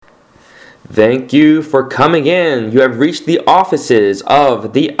Thank you for coming in. You have reached the offices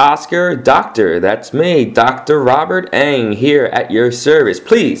of the Oscar Doctor. That's me, Dr. Robert Eng, here at your service.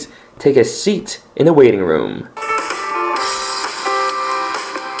 Please take a seat in the waiting room.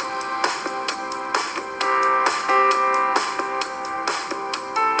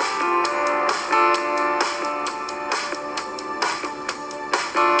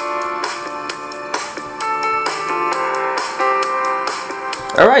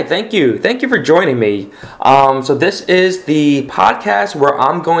 All right, thank you. Thank you for joining me. So this is the podcast where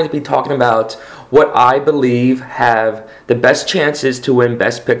I'm going to be talking about what I believe have the best chances to win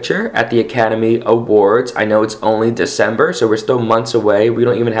Best Picture at the Academy Awards. I know it's only December, so we're still months away. We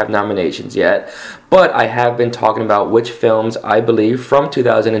don't even have nominations yet. But I have been talking about which films I believe from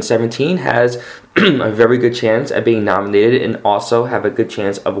 2017 has a very good chance at being nominated and also have a good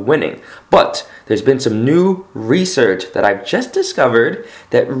chance of winning. But there's been some new research that I've just discovered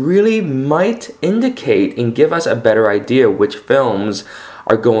that really might indicate and give us a better idea which films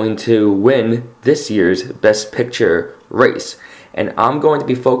are going to win this year's Best Picture race. And I'm going to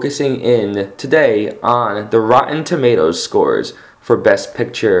be focusing in today on the Rotten Tomatoes scores for Best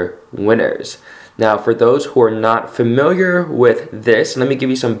Picture winners. Now, for those who are not familiar with this, let me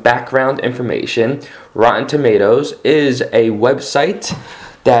give you some background information. Rotten Tomatoes is a website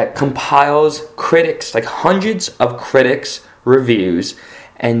that compiles critics, like hundreds of critics' reviews,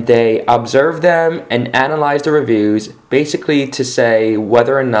 and they observe them and analyze the reviews basically to say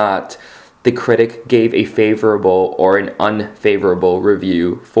whether or not the critic gave a favorable or an unfavorable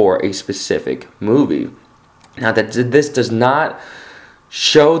review for a specific movie. Now, this does not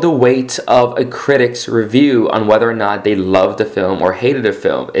show the weight of a critic's review on whether or not they loved the film or hated the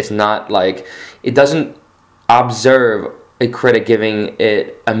film. It's not like, it doesn't observe a critic giving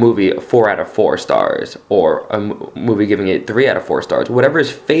it a movie 4 out of 4 stars or a movie giving it 3 out of 4 stars. Whatever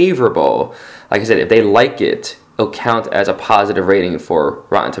is favorable, like I said, if they like it, it'll count as a positive rating for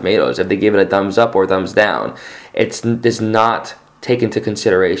Rotten Tomatoes. If they give it a thumbs up or thumbs down, it does not take into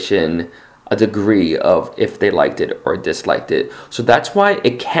consideration a degree of if they liked it or disliked it. So that's why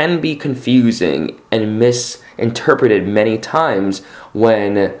it can be confusing and misinterpreted many times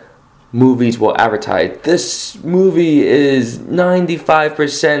when movies will advertise, this movie is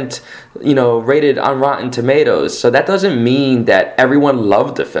 95%, rated on Rotten Tomatoes. So that doesn't mean that everyone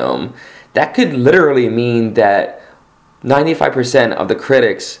loved the film. That could literally mean that 95% of the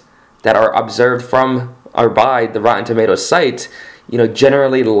critics that are observed from or by the Rotten Tomatoes site,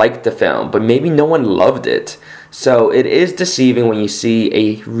 generally liked the film, but maybe no one loved it. So it is deceiving when you see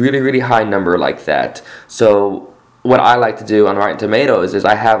a really, really high number like that. So what I like to do on Rotten Tomatoes is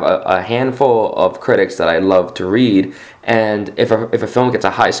I have a handful of critics that I love to read, and if a film gets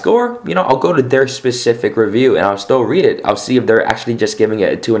a high score, I'll go to their specific review and I'll still read it. I'll see if they're actually just giving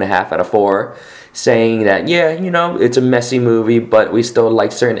it a 2.5 out of 4, saying that, it's a messy movie, but we still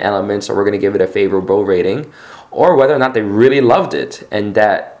like certain elements, so we're going to give it a favorable rating, or whether or not they really loved it, and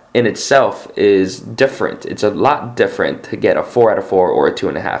that in itself is different. It's a lot different to get a 4 out of 4 or a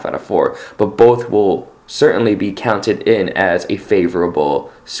 2.5 out of 4, but both will certainly be counted in as a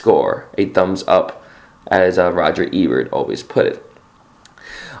favorable score, a thumbs up, as Roger Ebert always put it.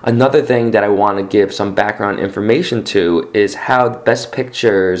 Another thing that I want to give some background information to is how the Best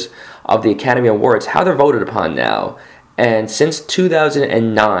Pictures of the Academy Awards, how they're voted upon now. And since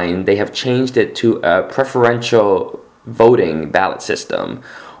 2009, they have changed it to a preferential voting ballot system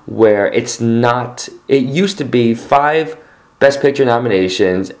where it used to be 5 Best Picture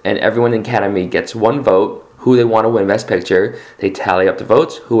nominations and everyone in the Academy gets 1 vote, who they want to win Best Picture. They tally up the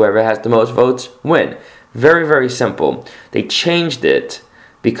votes. Whoever has the most votes win. Very, very simple. They changed it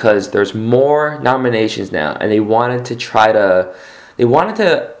because there's more nominations now, and they wanted to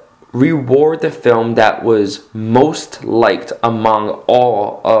reward the film that was most liked among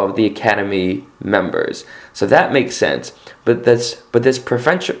all of the Academy members. So that makes sense. But this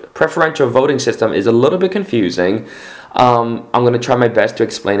preferential voting system is a little bit confusing. I'm going to try my best to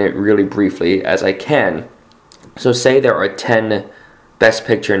explain it really briefly as I can. So say there are 10 Best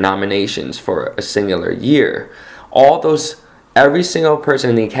Picture nominations for a singular year. Every single person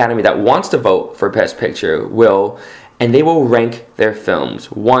in the Academy that wants to vote for Best Picture and they will rank their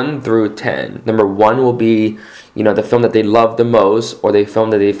films 1 through 10. Number 1 will be, the film that they loved the most, or the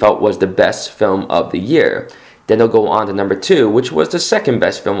film that they felt was the best film of the year. Then they'll go on to number 2, which was the second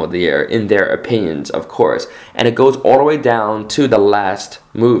best film of the year, in their opinions, of course. And it goes all the way down to the last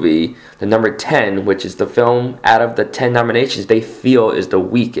movie, the number 10, which is the film out of the 10 nominations they feel is the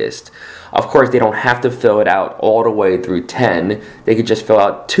weakest. Of course, they don't have to fill it out all the way through 10. They could just fill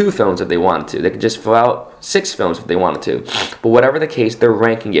out 2 films if they wanted to. They could just fill out 6 films if they wanted to. But whatever the case, they're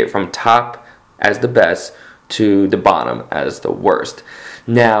ranking it from top as the best to the bottom as the worst.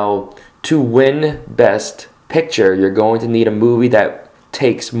 Now, to win Best Picture, you're going to need a movie that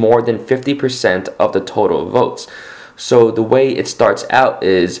takes more than 50% of the total votes. So the way it starts out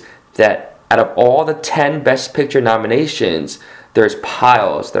is that out of all the 10 Best Picture nominations, there's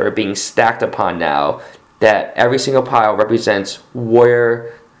piles that are being stacked upon now, that every single pile represents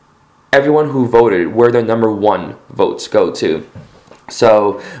where everyone who voted, where their number 1 votes go to.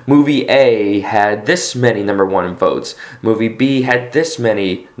 So movie A had this many number 1 votes. Movie B had this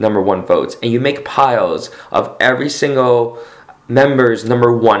many number 1 votes. And you make piles of every single member's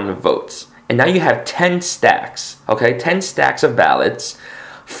number 1 votes. And now you have 10 stacks, okay? 10 stacks of ballots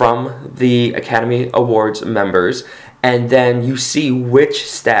from the Academy Awards members. And then you see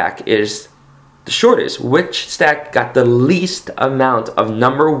which stack is the shortest, which stack got the least amount of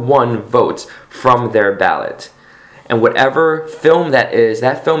number 1 votes from their ballot. And whatever film that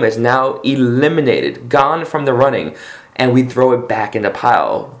film is now eliminated, gone from the running, and we throw it back in the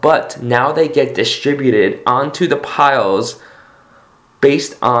pile. But now they get distributed onto the piles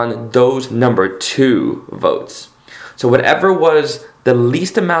based on those number 2 votes. So whatever was the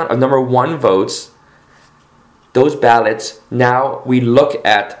least amount of number 1 votes, those ballots, now we look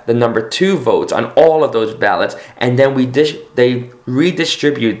at the number 2 votes on all of those ballots, and then they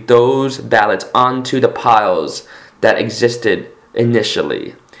redistribute those ballots onto the piles that existed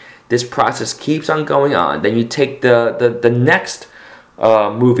initially. This process keeps on going on. Then you take the next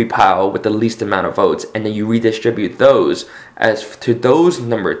movie pile with the least amount of votes, and then you redistribute those as to those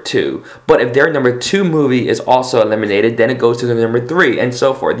number 2. But if their number 2 movie is also eliminated, then it goes to the number 3, and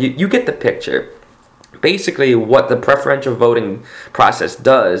so forth. You get the picture. Basically, what the preferential voting process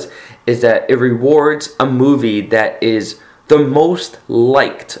does is that it rewards a movie that is the most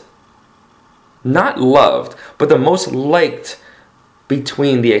liked, not loved, but the most liked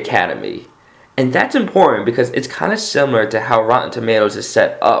between the Academy. And that's important because it's kind of similar to how Rotten Tomatoes is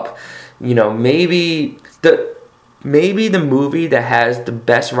set up. You know, maybe the movie that has the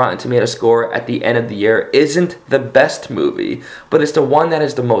best Rotten Tomatoes score at the end of the year isn't the best movie, but it's the one that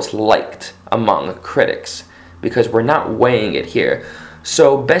is the most liked among critics, because we're not weighing it here.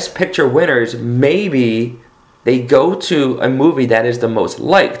 So Best Picture winners, maybe they go to a movie that is the most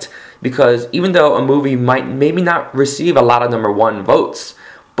liked, because even though a movie might maybe not receive a lot of number 1 votes,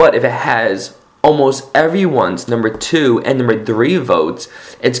 but if it has almost everyone's number 2 and number 3 votes,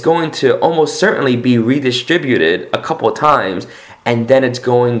 it's going to almost certainly be redistributed a couple of times, and then it's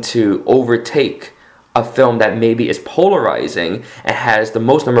going to overtake a film that maybe is polarizing and has the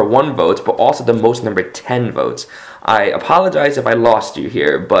most number 1 votes, but also the most number 10 votes. I apologize if I lost you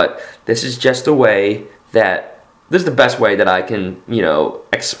here, but this is just the way that this is the best way that I can,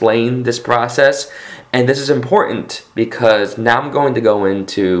 explain this process. And this is important because now I'm going to go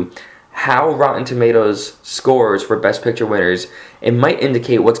into how Rotten Tomatoes scores for Best Picture winners. It might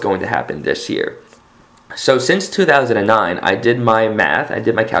indicate what's going to happen this year. So since 2009, I did my math, I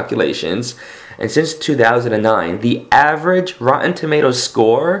did my calculations, and since 2009, the average Rotten Tomatoes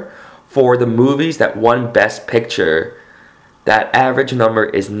score for the movies that won Best Picture, that average number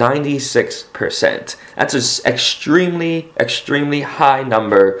is 96%. That's an extremely, extremely high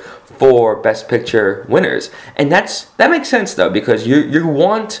number for Best Picture winners. And that makes sense, though, because you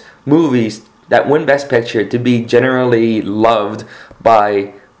want movies that win Best Picture to be generally loved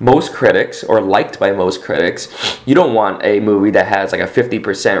by most critics or liked by most critics. You don't want a movie that has like a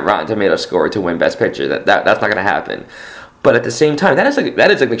 50% Rotten Tomatoes score to win Best Picture. That's not going to happen. But at the same time, that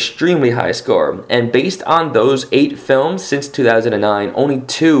is an extremely high score. And based on those 8 films since 2009, only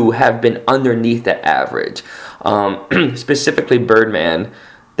 2 have been underneath that average. Specifically Birdman,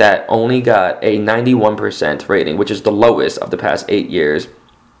 that only got a 91% rating, which is the lowest of the past 8 years.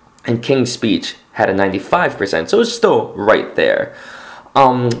 And King's Speech had a 95%, so it's still right there.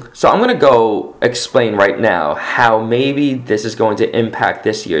 So I'm going to go explain right now how maybe this is going to impact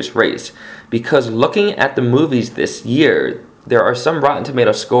this year's race. Because looking at the movies this year, there are some Rotten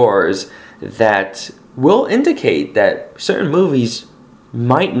Tomato scores that will indicate that certain movies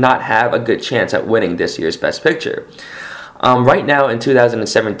might not have a good chance at winning this year's Best Picture. Right now in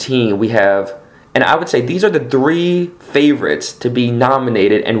 2017, we have, and I would say these are the 3 favorites to be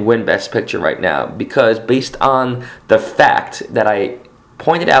nominated and win Best Picture right now. Because based on the fact that I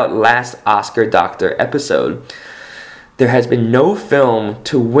pointed out last Oscar Doctor episode, there has been no film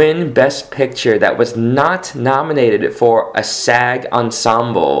to win Best Picture that was not nominated for a SAG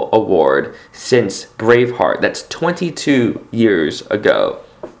Ensemble Award since Braveheart. That's 22 years ago.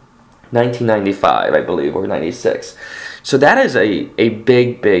 1995, I believe, or 96. So that is a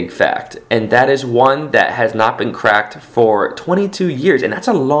big, big fact. And that is one that has not been cracked for 22 years. And that's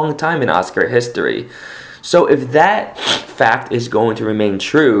a long time in Oscar history. So if that fact is going to remain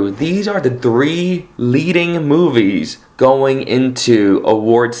true, these are the 3 leading movies going into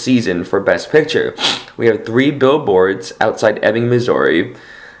award season for Best Picture. We have 3 billboards outside Ebbing, Missouri.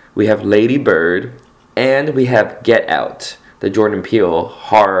 We have Lady Bird, and we have Get Out, the Jordan Peele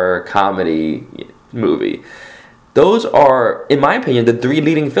horror comedy movie. Those are, in my opinion, the 3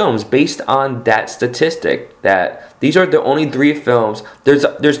 leading films based on that statistic, that these are the only 3 films.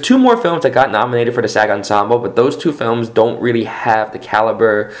 There's 2 more films that got nominated for the SAG Ensemble, but those 2 films don't really have the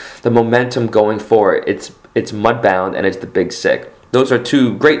caliber, the momentum going for it. It's Mudbound and it's The Big Sick. Those are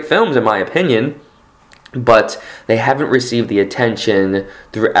 2 great films in my opinion, but they haven't received the attention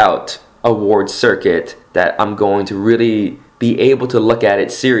throughout award circuit that I'm going to really be able to look at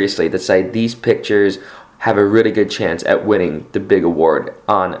it seriously, to say these pictures have a really good chance at winning the big award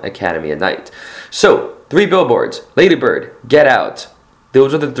on Academy night. So, 3 billboards, Lady Bird, Get Out.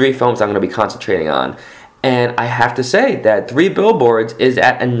 Those are the 3 films I'm going to be concentrating on. And I have to say that 3 billboards is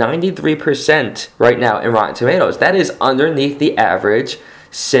at a 93% right now in Rotten Tomatoes. That is underneath the average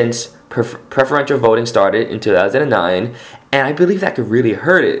since preferential voting started in 2009. And I believe that could really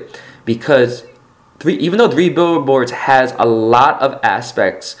hurt it, because even though 3 billboards has a lot of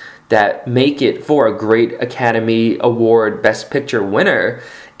aspects that make it for a great Academy Award Best Picture winner,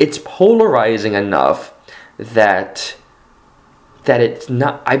 it's polarizing enough that it's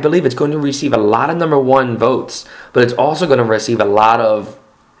not. I believe it's going to receive a lot of number 1 votes, but it's also going to receive a lot of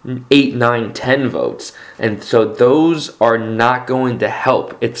 8, 9, 10 votes. And so those are not going to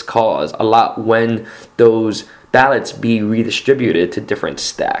help its cause a lot when those ballots be redistributed to different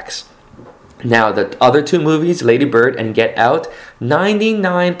stacks. Now, the other 2 movies, Lady Bird and Get Out,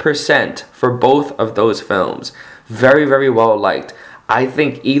 99% for both of those films. Very, very well liked. I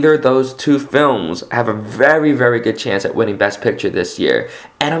think either of those 2 films have a very, very good chance at winning Best Picture this year.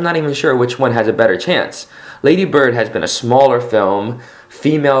 And I'm not even sure which one has a better chance. Lady Bird has been a smaller film,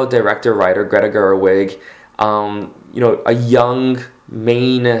 female director-writer Greta Gerwig, a young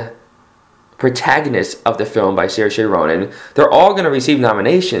main protagonist of the film by Saoirse Ronan. They're all going to receive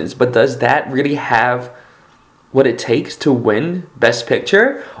nominations, but does that really have what it takes to win Best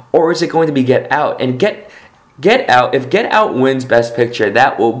Picture? Or is it going to be Get Out? And Get Out, if Get Out wins Best Picture,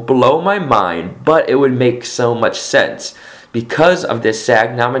 that will blow my mind, but it would make so much sense. Because of this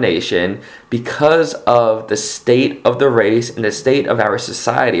SAG nomination, because of the state of the race and the state of our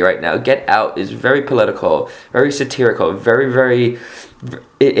society right now, Get Out is very political, very satirical, very, very...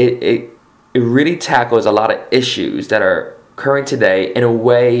 It really tackles a lot of issues that are current today in a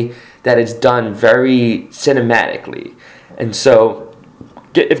way that is done very cinematically. And so,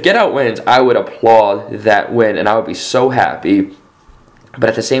 if Get Out wins, I would applaud that win, and I would be so happy. But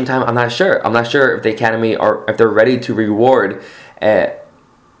at the same time, I'm not sure. I'm not sure if the Academy if they're ready to reward a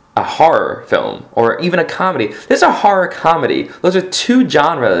horror film or even a comedy. This is a horror comedy. Those are 2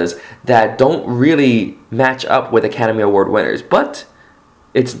 genres that don't really match up with Academy Award winners. But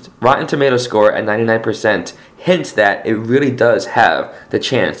its Rotten Tomatoes score at 99% hints that it really does have the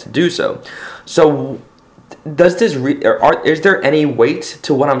chance to do so. So, is there any weight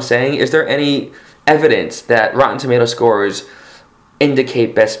to what I'm saying? Is there any evidence that Rotten Tomatoes scores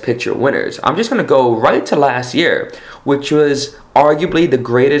indicate Best Picture winners? I'm just going to go right to last year, which was arguably the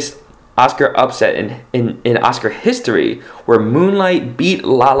greatest Oscar upset in Oscar history, where Moonlight beat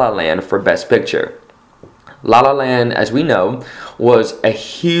La La Land for Best Picture. La La Land, as we know, was a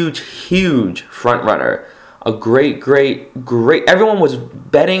huge, huge frontrunner. A great. Everyone was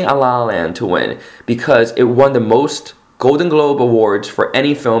betting on La La Land to win because it won the most Golden Globe awards for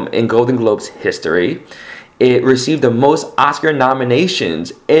any film in Golden Globe's history. It received the most Oscar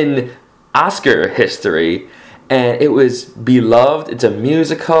nominations in Oscar history, and it was beloved. It's a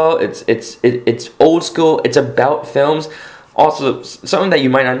musical. It's old school. It's about films. Also, something that you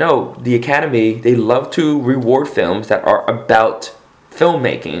might not know, the Academy, they love to reward films that are about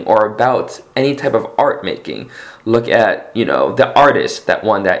filmmaking or about any type of art making. Look at, The Artist that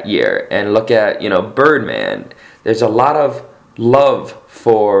won that year, and look at, Birdman. There's a lot of love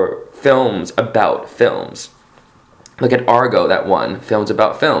for films about films. Look at Argo that won, films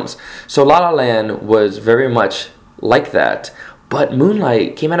about films. So La La Land was very much like that, but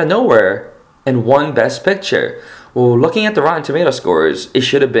Moonlight came out of nowhere and won Best Picture. Well, looking at the Rotten Tomatoes scores, it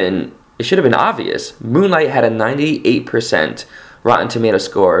should have been obvious. Moonlight had a 98% Rotten Tomatoes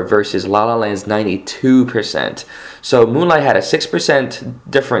score versus La La Land's 92%. So Moonlight had a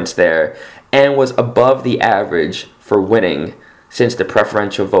 6% difference there and was above the average for winning since the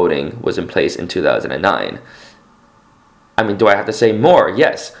preferential voting was in place in 2009. I mean, do I have to say more?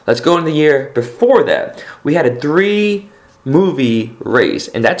 Yes. Let's go in the year before that. We had a 3-movie race,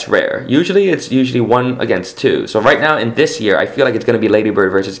 and that's rare. It's usually 1 against 2. So right now in this year, I feel like it's going to be Lady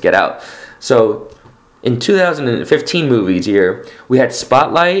Bird versus Get Out. So in 2015 movies year, we had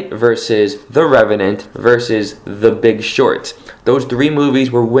Spotlight versus The Revenant versus The Big Short. Those 3 movies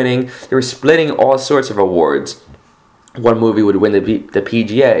were winning. They were splitting all sorts of awards. One movie would win the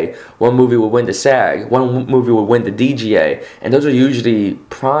PGA, one movie would win the SAG, one movie would win the DGA, and those are usually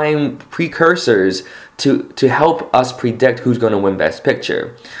prime precursors to help us predict who's going to win Best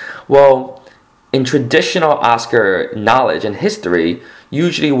Picture. Well, in traditional Oscar knowledge and history,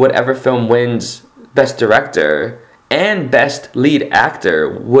 usually whatever film wins Best Director and Best Lead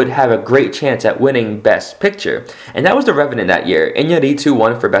Actor would have a great chance at winning Best Picture. And that was The Revenant that year. Iñárritu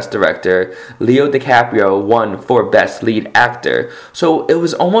won for Best Director. Leo DiCaprio won for Best Lead Actor. So it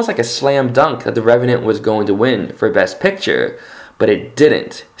was almost like a slam dunk that The Revenant was going to win for Best Picture. But it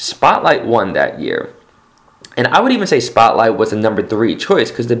didn't. Spotlight won that year. And I would even say Spotlight was the number 3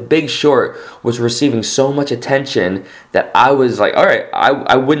 choice because The Big Short was receiving so much attention that I was like, all right,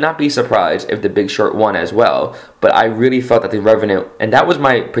 I would not be surprised if The Big Short won as well. But I really felt that The Revenant, and that was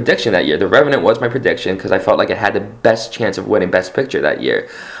my prediction that year. The Revenant was my prediction because I felt like it had the best chance of winning Best Picture that year.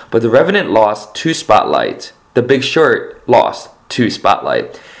 But The Revenant lost to Spotlight. The Big Short lost to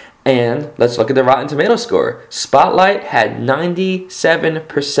Spotlight. And let's look at the Rotten Tomatoes score. Spotlight had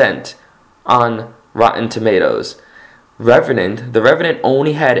 97% on Rotten Tomatoes. The Revenant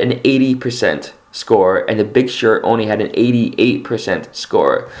only had an 80% score, and The Big Short only had an 88%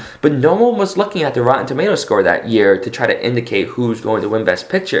 score. But no one was looking at the Rotten Tomatoes score that year to try to indicate who's going to win Best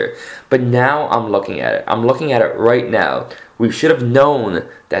Picture. But now I'm looking at it. I'm looking at it right now. We should have known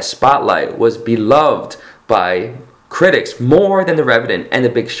that Spotlight was beloved by critics more than The Revenant and The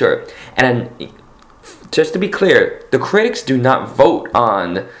Big Short. And just to be clear, the critics do not vote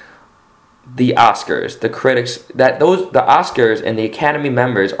on the Oscars. The Oscars and the Academy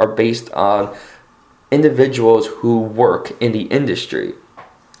members are based on individuals who work in the industry.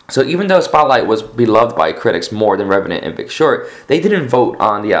 So even though Spotlight was beloved by critics more than Revenant and Big Short, they didn't vote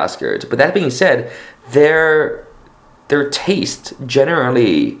on the Oscars. But that being said, their tastes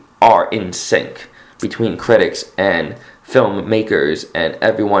generally are in sync between critics and filmmakers and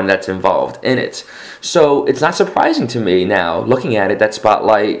everyone that's involved in it. So it's not surprising to me now, looking at it, that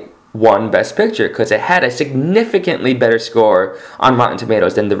Spotlight won Best Picture because it had a significantly better score on Rotten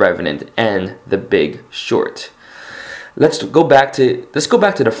Tomatoes than The Revenant and The Big Short. Let's go back to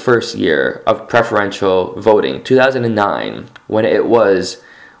the first year of preferential voting, 2009, when it was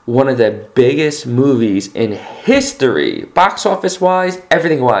one of the biggest movies in history, box office wise,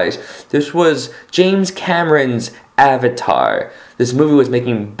 everything wise. This was James Cameron's Avatar. This movie was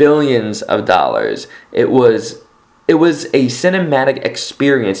making billions of dollars. It was a cinematic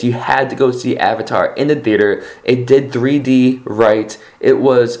experience. You had to go see Avatar in the theater. It did 3D right. It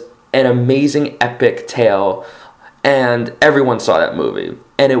was an amazing epic tale, and everyone saw that movie.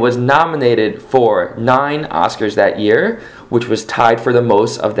 And it was nominated for 9 Oscars that year, which was tied for the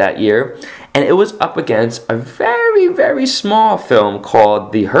most of that year. And it was up against a very, very small film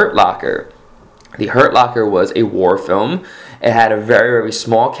called The Hurt Locker. The Hurt Locker was a war film. It had a very, very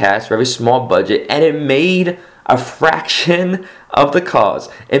small cast, very small budget, and it made a fraction of the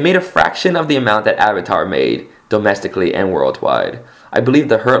cost. It made a fraction of the amount that Avatar made domestically and worldwide. I believe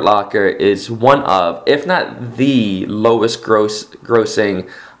The Hurt Locker is one of, if not the lowest grossing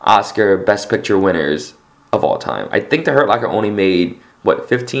Oscar Best Picture winners of all time. I think The Hurt Locker only made,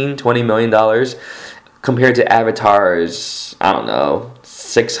 $15-20 million compared to Avatar's, I don't know,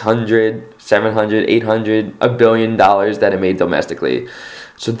 $600, $700, $800, $1 billion that it made domestically.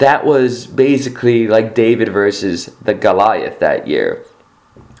 So that was basically like David versus the Goliath that year.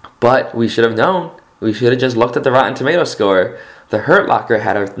 But we should have known. We should have just looked at the Rotten Tomatoes score. The Hurt Locker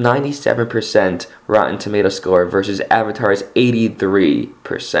had a 97% Rotten Tomatoes score versus Avatar's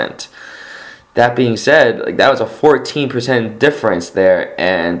 83%. That being said, that was a 14% difference there,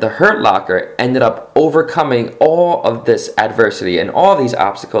 and The Hurt Locker ended up overcoming all of this adversity and all these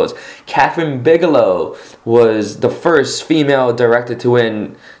obstacles. Kathryn Bigelow was the first female director to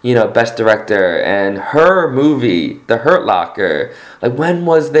win, Best Director, and her movie, The Hurt Locker, when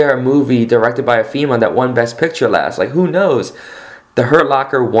was there a movie directed by a female that won Best Picture last? Who knows? The Hurt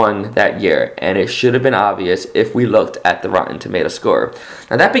Locker won that year, and it should have been obvious if we looked at the Rotten Tomatoes score.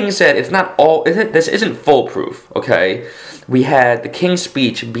 Now, that being said, this isn't foolproof, okay? We had The King's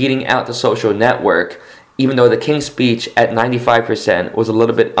Speech beating out The Social Network, even though The King's Speech at 95% was a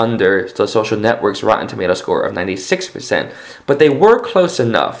little bit under The Social Network's Rotten Tomato score of 96%, but they were close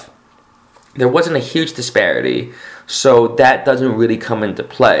enough. There wasn't a huge disparity, so that doesn't really come into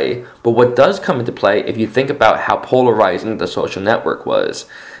play. But what does come into play, if you think about how polarizing The Social Network was,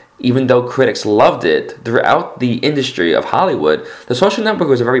 even though critics loved it, throughout the industry of Hollywood, The Social Network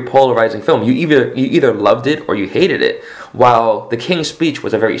was a very polarizing film. You either loved it or you hated it. While The King's Speech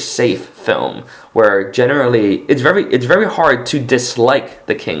was a very safe film, where generally it's very hard to dislike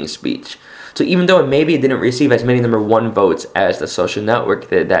The King's Speech. So even though maybe it didn't receive as many number one votes as The Social Network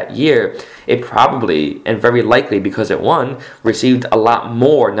did that year, it probably, and very likely because it won, received a lot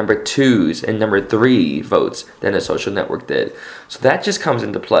more number twos and number three votes than The Social Network did. So that just comes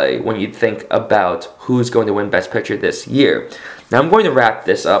into play when you think about who's going to win Best Picture this year. Now I'm going to wrap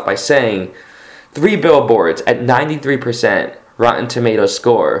this up by saying Three Billboards at 93% Rotten Tomatoes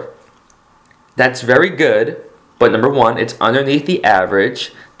score. That's very good, but number one, it's underneath the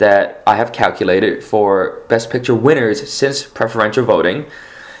average that I have calculated for Best Picture winners since preferential voting.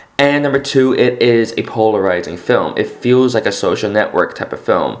 And number two, it is a polarizing film. It feels like a Social Network type of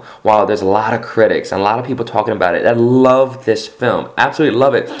film. While there's a lot of critics and a lot of people talking about it that love this film, absolutely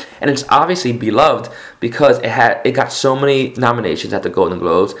love it. And it's obviously beloved because it got so many nominations at the Golden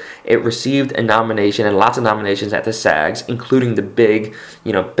Globes. It received a nomination and lots of nominations at the SAGs, including the big,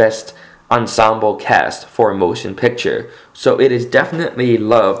 Best Ensemble cast for a motion picture. So it is definitely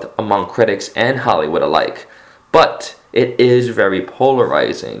loved among critics and Hollywood alike. But it is very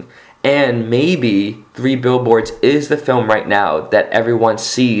polarizing. And maybe Three Billboards is the film right now that everyone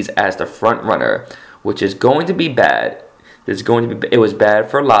sees as the front runner, which is going to be bad. It was bad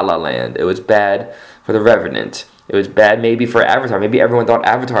for La La Land. It was bad for The Revenant. It was bad maybe for Avatar. Maybe everyone thought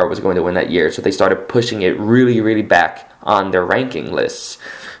Avatar was going to win that year, so they started pushing it really, really back on their ranking lists.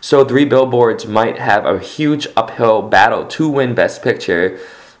 So Three Billboards might have a huge uphill battle to win Best Picture.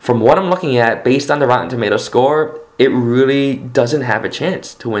 From what I'm looking at, based on the Rotten Tomatoes score, it really doesn't have a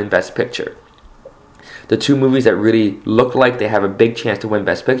chance to win Best Picture. The two movies that really look like they have a big chance to win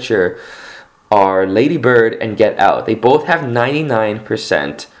Best Picture are Lady Bird and Get Out. They both have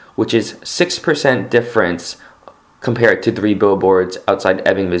 99%, which is 6% difference compared to Three Billboards Outside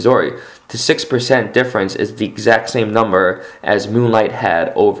Ebbing, Missouri. The 6% difference is the exact same number as Moonlight had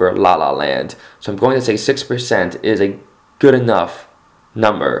over La La Land. So I'm going to say 6% is a good enough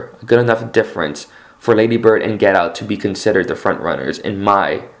number, a good enough difference for Lady Bird and Get Out to be considered the front runners in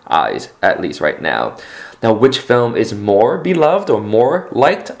my eyes, at least right now. Now, which film is more beloved or more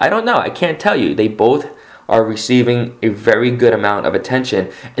liked? I don't know. I can't tell you. They both are receiving a very good amount of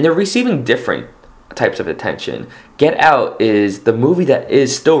attention, and they're receiving different types of attention. Get Out is the movie that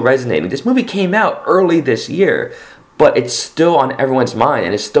is still resonating. This movie came out early this year, but it's still on everyone's mind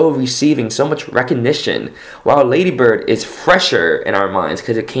and it's still receiving so much recognition, while Lady Bird is fresher in our minds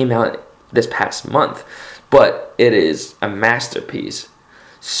because it came out this past month, but it is a masterpiece.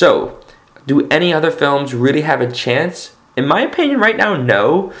 So, do any other films really have a chance? In my opinion, right now,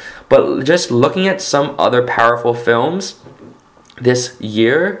 no. But just looking at some other powerful films this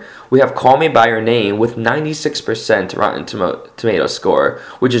year, we have Call Me By Your Name with 96% Rotten Tomatoes score,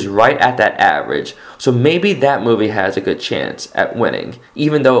 which is right at that average. So maybe that movie has a good chance at winning,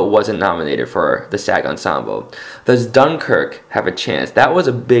 even though it wasn't nominated for the SAG Ensemble. Does Dunkirk have a chance? That was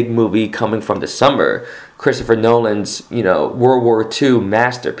a big movie coming from the summer. Christopher Nolan's, World War II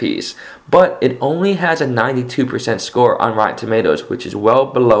masterpiece. But it only has a 92% score on Rotten Tomatoes, which is well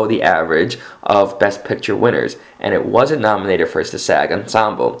below the average of Best Picture winners. And it wasn't nominated for the SAG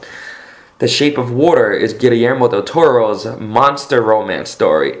Ensemble. The Shape of Water is Guillermo del Toro's monster romance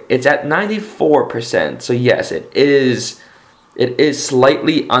story. It's at 94%. So yes, it is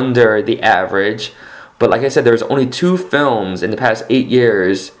slightly under the average. But like I said, there's only 2 films in the past 8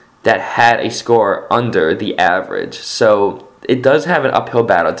 years that had a score under the average. So it does have an uphill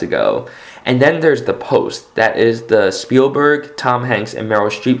battle to go. And then there's The Post. That is the Spielberg, Tom Hanks, and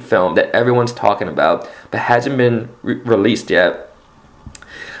Meryl Streep film that everyone's talking about, but hasn't been released yet.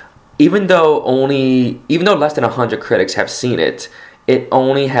 Even though less than 100 critics have seen it, it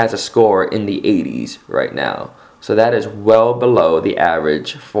only has a score in the 80s right now. So that is well below the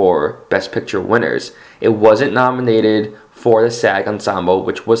average for Best Picture winners. It wasn't nominated for the SAG Ensemble,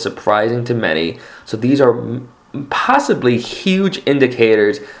 which was surprising to many. So these are possibly huge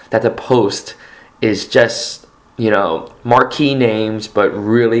indicators that The Post is just, marquee names, but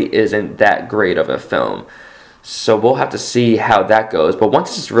really isn't that great of a film. So we'll have to see how that goes. But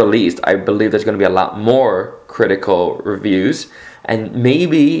once it's released, I believe there's going to be a lot more critical reviews. And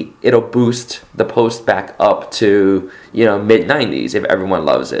maybe it'll boost The Post back up to, mid-90s if everyone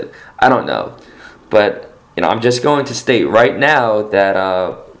loves it. I don't know. But I'm just going to state right now that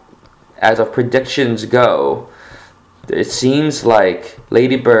as of predictions go, it seems like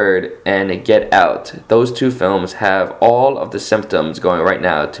Lady Bird and Get Out, those two films have all of the symptoms going right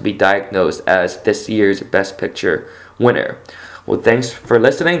now to be diagnosed as this year's Best Picture winner. Well, thanks for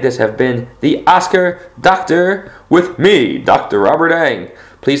listening. This has been the Oscar Doctor with me, Dr. Robert Ang.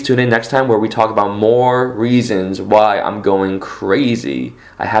 Please tune in next time where we talk about more reasons why I'm going crazy.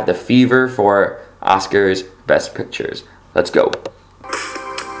 I have the fever for Oscars Best Pictures. Let's go.